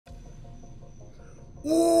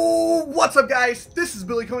Ooh, what's up guys? This is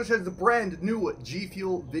Billy coming to the brand new G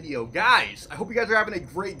Fuel video. Guys, I hope you guys are having a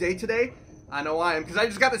great day today. I know I am, because I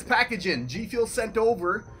just got this package in. G Fuel sent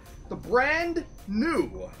over the brand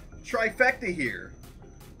new trifecta here.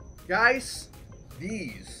 Guys,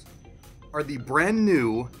 these are the brand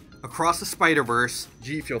new Across the Spider-Verse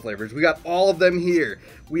G Fuel flavors. We got all of them here.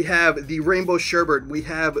 We have the rainbow sherbet, we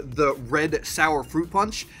have the red sour fruit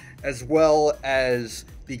punch, as well as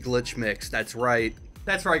the glitch mix. That's right.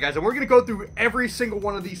 That's right, guys. And we're going to go through every single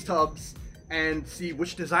one of these tubs and see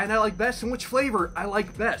which design I like best and which flavor I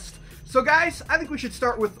like best. So, guys, I think we should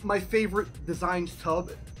start with my favorite designs tub.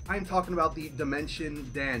 I'm talking about the Dimension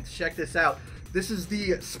Dance. Check this out. This is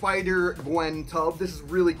the Spider-Gwen tub. This is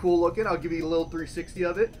really cool looking. I'll give you a little 360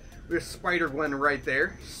 of it. There's Spider-Gwen right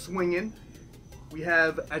there, swinging. We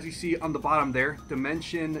have, as you see on the bottom there,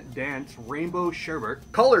 Dimension Dance Rainbow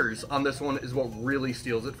Sherbet. Colors on this one is what really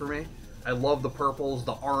steals it for me. I love the purples,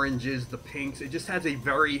 the oranges, the pinks. It just has a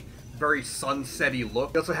very, very sunset-y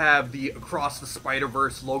look. We also have the Across the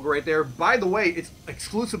Spider-Verse logo right there. By the way, it's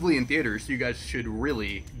exclusively in theaters, so you guys should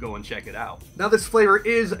really go and check it out. Now, this flavor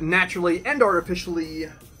is naturally and artificially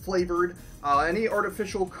flavored. Any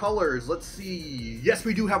artificial colors? Let's see. Yes,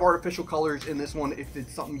 we do have artificial colors in this one if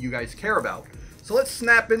it's something you guys care about. So let's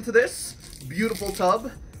snap into this beautiful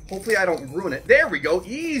tub. Hopefully I don't ruin it. There we go.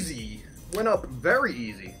 Easy. Went up very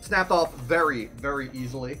easy. Snapped off very, very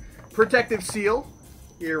easily. Protective seal.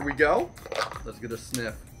 Here we go. Let's get a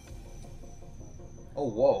sniff. Oh,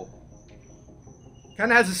 whoa.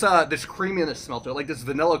 Kind of has this this creaminess smell to it, like this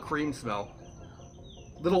vanilla cream smell.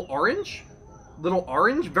 Little orange? Little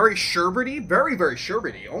orange? Very sherbety. Very, very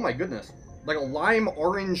sherbety. Oh my goodness. Like a lime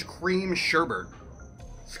orange cream sherbet.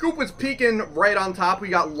 Scoop was peeking right on top. We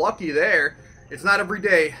got lucky there. It's not every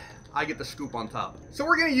day I get the scoop on top. So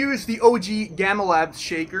we're going to use the OG Gamma Labs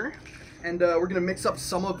shaker. And we're going to mix up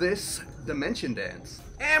some of this Dimension Dance.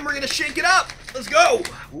 And we're going to shake it up. Let's go.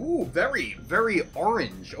 Ooh, very, very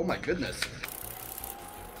orange. Oh my goodness.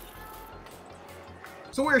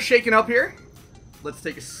 So we're shaking up here. Let's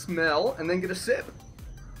take a smell and then get a sip.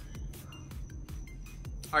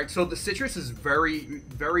 Alright, so the citrus is very,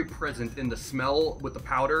 very present in the smell with the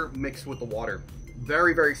powder mixed with the water.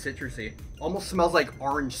 Very, very citrusy. Almost smells like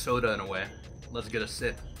orange soda in a way. Let's get a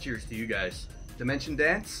sip. Cheers to you guys. Dimension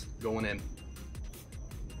Dance, going in.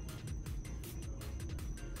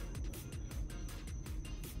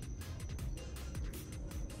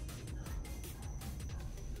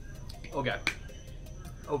 Okay.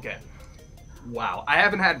 Okay. Wow. I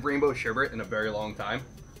haven't had rainbow sherbet in a very long time.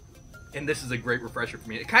 And this is a great refresher for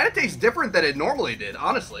me. It kind of tastes different than it normally did,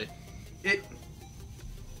 honestly.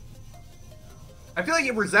 I feel like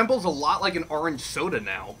it resembles a lot like an orange soda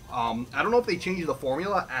now. I don't know if they changed the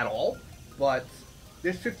formula at all, but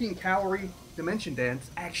this 15-calorie Dimension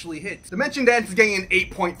Dance actually hits. Dimension Dance is getting an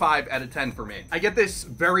 8.5 out of 10 for me. I get this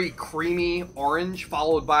very creamy orange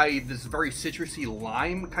followed by this very citrusy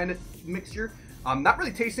lime kind of mixture. Not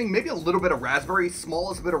really tasting, maybe a little bit of raspberry,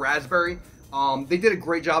 smallest bit of raspberry. They did a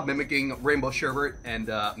great job mimicking rainbow sherbet, and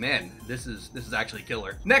man, this is actually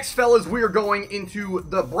killer. Next, fellas, we are going into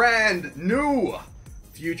the brand new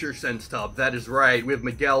Future Sense tub. That is right. We have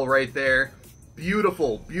Miguel right there.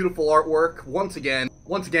 Beautiful, beautiful artwork. Once again,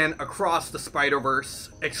 Across the Spider-Verse,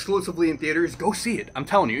 exclusively in theaters. Go see it. I'm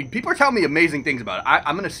telling you, people are telling me amazing things about it.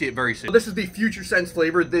 I'm gonna see it very soon. So this is the Future Sense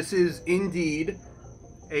flavor. This is indeed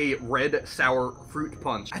a red sour fruit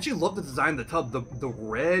punch. I actually love the design of the tub. The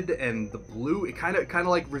red and the blue, it kind of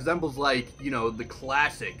like resembles, like, you know, the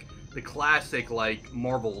classic like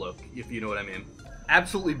Marvel look, if you know what I mean.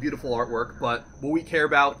 Absolutely beautiful artwork, but what we care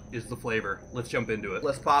about is the flavor. Let's jump into it.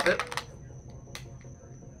 Let's pop it.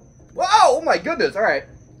 Whoa, oh my goodness. All right,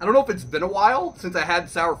 I don't know if it's been a while since I had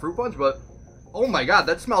sour fruit punch, but oh my god,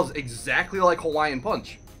 that smells exactly like Hawaiian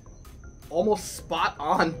Punch. Almost spot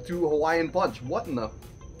on to Hawaiian Punch. What in the...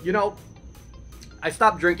 You know, I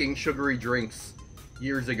stopped drinking sugary drinks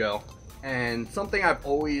years ago, and something I've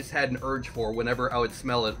always had an urge for whenever I would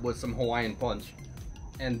smell it was some Hawaiian Punch.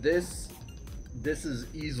 And this is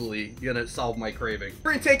easily gonna solve my craving.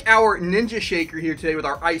 We're gonna take our Ninja Shaker here today with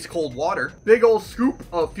our ice cold water. Big old scoop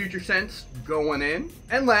of Future Sense going in.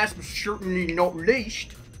 And last but certainly not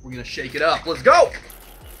least, we're gonna shake it up. Let's go!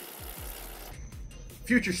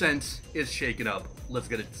 Future Sense is shaken up. Let's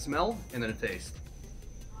get a smell and then a taste.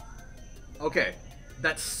 Okay,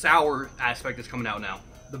 that sour aspect is coming out now.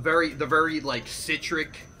 The very like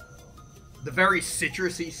citric, the very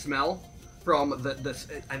citrusy smell from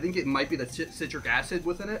the I think it might be the citric acid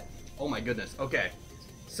within it. Oh my goodness. Okay,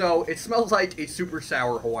 so it smells like a super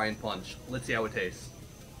sour Hawaiian Punch. Let's see how it tastes.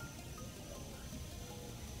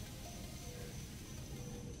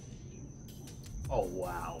 Oh,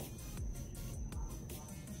 wow.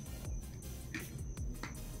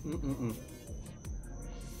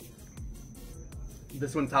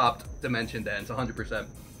 This one topped Dimension Dance, 100%.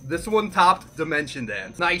 This one topped Dimension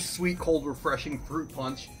Dance. Nice, sweet, cold, refreshing fruit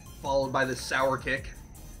punch, followed by this sour kick.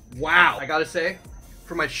 Wow. I gotta say,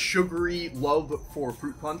 for my sugary love for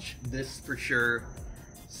fruit punch, this for sure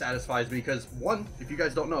satisfies me because, one, if you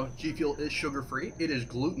guys don't know, G Fuel is sugar-free. It is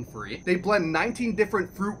gluten-free. They blend 19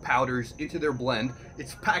 different fruit powders into their blend.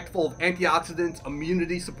 It's packed full of antioxidants,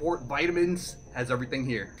 immunity support, vitamins, has everything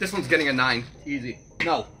here. This one's getting a 9. Easy.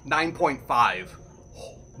 No, 9.5.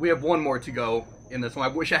 We have one more to go in this one.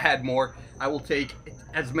 I wish I had more. I will take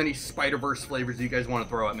as many Spider-Verse flavors as you guys want to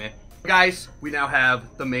throw at me. Guys, we now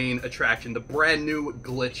have the main attraction, the brand new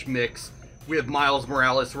glitch mix. We have Miles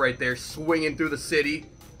Morales right there swinging through the city.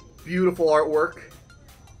 Beautiful artwork.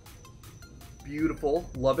 Beautiful.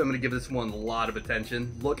 Love it. I'm going to give this one a lot of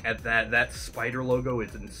attention. Look at that. That spider logo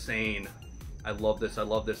is insane. I love this. I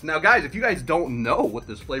love this. Now, guys, if you guys don't know what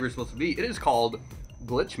this flavor is supposed to be, it is called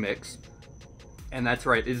Glitch Mix. And that's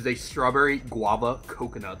right. It is a strawberry guava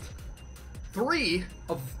coconut. 3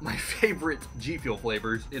 of my favorite G Fuel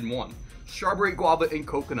flavors in one. Strawberry guava and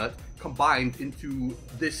coconut combined into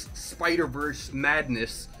this Spider-Verse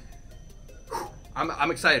madness.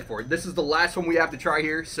 I'm excited for it. This is the last one we have to try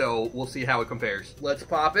here, so we'll see how it compares. Let's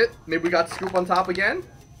pop it. Maybe we got the scoop on top again.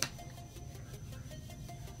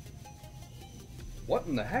 What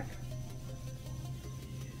in the heck?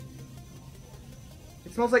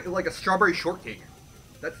 It smells like a strawberry shortcake.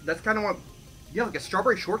 That's kind of what... Yeah, like a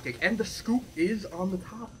strawberry shortcake. And the scoop is on the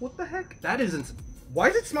top. What the heck? That isn't... Why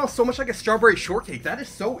does it smell so much like a strawberry shortcake? That is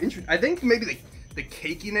so interesting. I think maybe the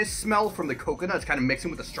cakiness smell from the coconut is kind of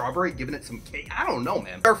mixing with the strawberry, giving it some cake. I don't know,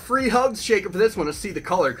 man. Our free hugs shaker for this one to see the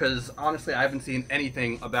color, because honestly, I haven't seen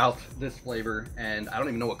anything about this flavor, and I don't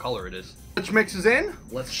even know what color it is. Which mixes in.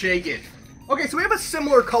 Let's shake it. Okay, so we have a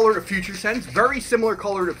similar color to Future Sense. Very similar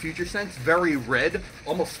color to Future Sense. Very red,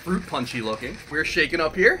 almost fruit punchy looking. We're shaking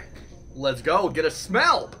up here. Let's go. Get a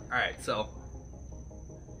smell. All right, so.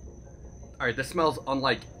 All right, this smells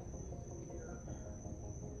unlike.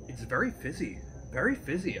 It's very fizzy. Very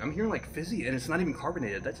fizzy. I'm hearing like fizzy, and it's not even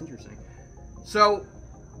carbonated. That's interesting. So,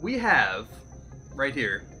 we have right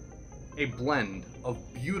here a blend of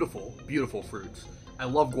beautiful, beautiful fruits. I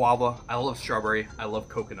love guava. I love strawberry. I love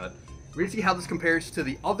coconut. We're gonna see how this compares to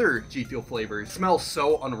the other G Fuel flavors. It smells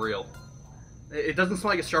so unreal. It doesn't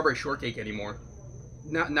smell like a strawberry shortcake anymore.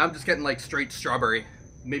 Now I'm just getting like straight strawberry.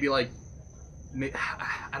 Maybe like,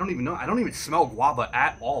 I don't even know. I don't even smell guava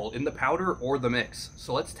at all in the powder or the mix.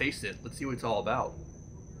 So let's taste it. Let's see what it's all about.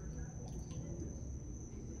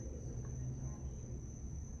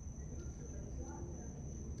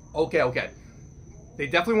 Okay. They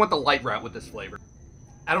definitely went the light route with this flavor.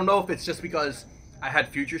 I don't know if it's just because I had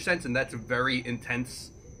Future Sense and that's a very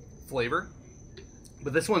intense flavor.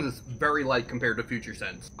 But this one is very light compared to Future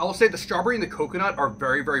Sense. I will say the strawberry and the coconut are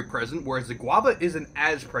very, very present, whereas the guava isn't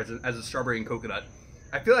as present as the strawberry and coconut.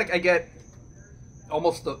 I feel like I get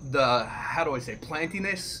almost the how do I say,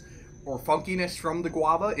 plantiness or funkiness from the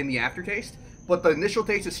guava in the aftertaste. But the initial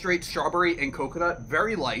taste is straight strawberry and coconut,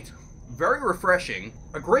 very light, very refreshing.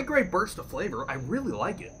 A great, great burst of flavor. I really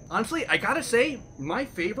like it. Honestly, I gotta say, my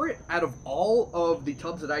favorite out of all of the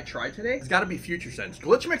tubs that I tried today has gotta be Future Sense.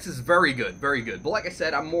 Glitch Mix is very good, very good. But like I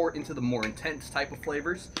said, I'm more into the more intense type of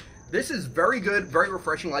flavors. This is very good, very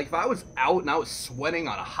refreshing. Like if I was out and I was sweating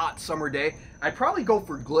on a hot summer day, I'd probably go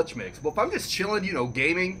for Glitch Mix. But if I'm just chilling, you know,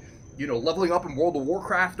 gaming, you know, leveling up in World of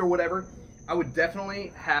Warcraft or whatever, I would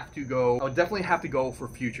definitely have to go for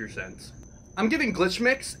Future Sense. I'm giving Glitch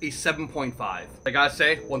Mix a 7.5. I gotta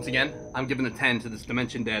say, once again, I'm giving a 10 to this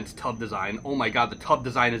Dimension Dance tub design. Oh my god, the tub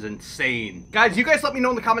design is insane. Guys, you guys let me know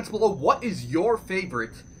in the comments below, what is your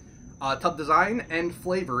favorite tub design and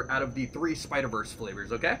flavor out of the 3 Spider-Verse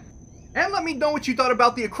flavors, okay? And let me know what you thought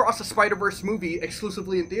about the Across the Spider-Verse movie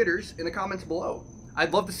exclusively in theaters in the comments below.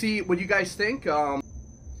 I'd love to see what you guys think.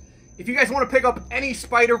 If you guys want to pick up any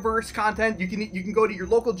Spider-Verse content, you can go to your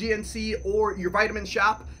local GNC or your vitamin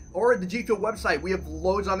shop or the G Fuel website. We have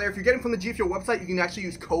loads on there. If you're getting from the G Fuel website, you can actually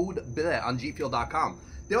use code BLEH on gfuel.com.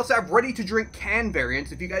 They also have ready-to-drink can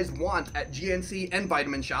variants if you guys want at GNC and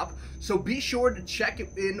Vitamin Shop. So be sure to check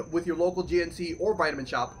in with your local GNC or Vitamin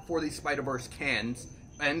Shop for these Spider-Verse cans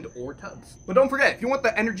and or tubs. But don't forget, if you want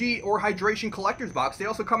the energy or hydration collector's box, they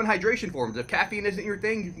also come in hydration forms. If caffeine isn't your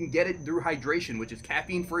thing, you can get it through hydration, which is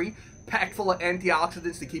caffeine-free, packed full of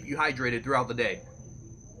antioxidants to keep you hydrated throughout the day.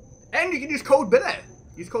 And you can use code BLEH.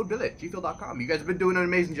 Use code BLEH, gfuel.com. You guys have been doing an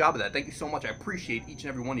amazing job of that. Thank you so much. I appreciate each and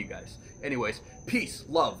every one of you guys. Anyways, peace,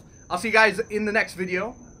 love. I'll see you guys in the next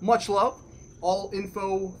video. Much love. All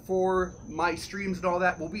info for my streams and all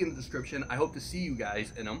that will be in the description. I hope to see you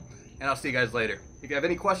guys in them, and I'll see you guys later. If you have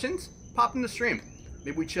any questions, pop in the stream.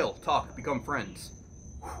 Maybe we chill, talk, become friends.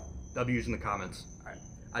 W's in the comments. All right.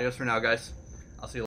 Adios for now, guys.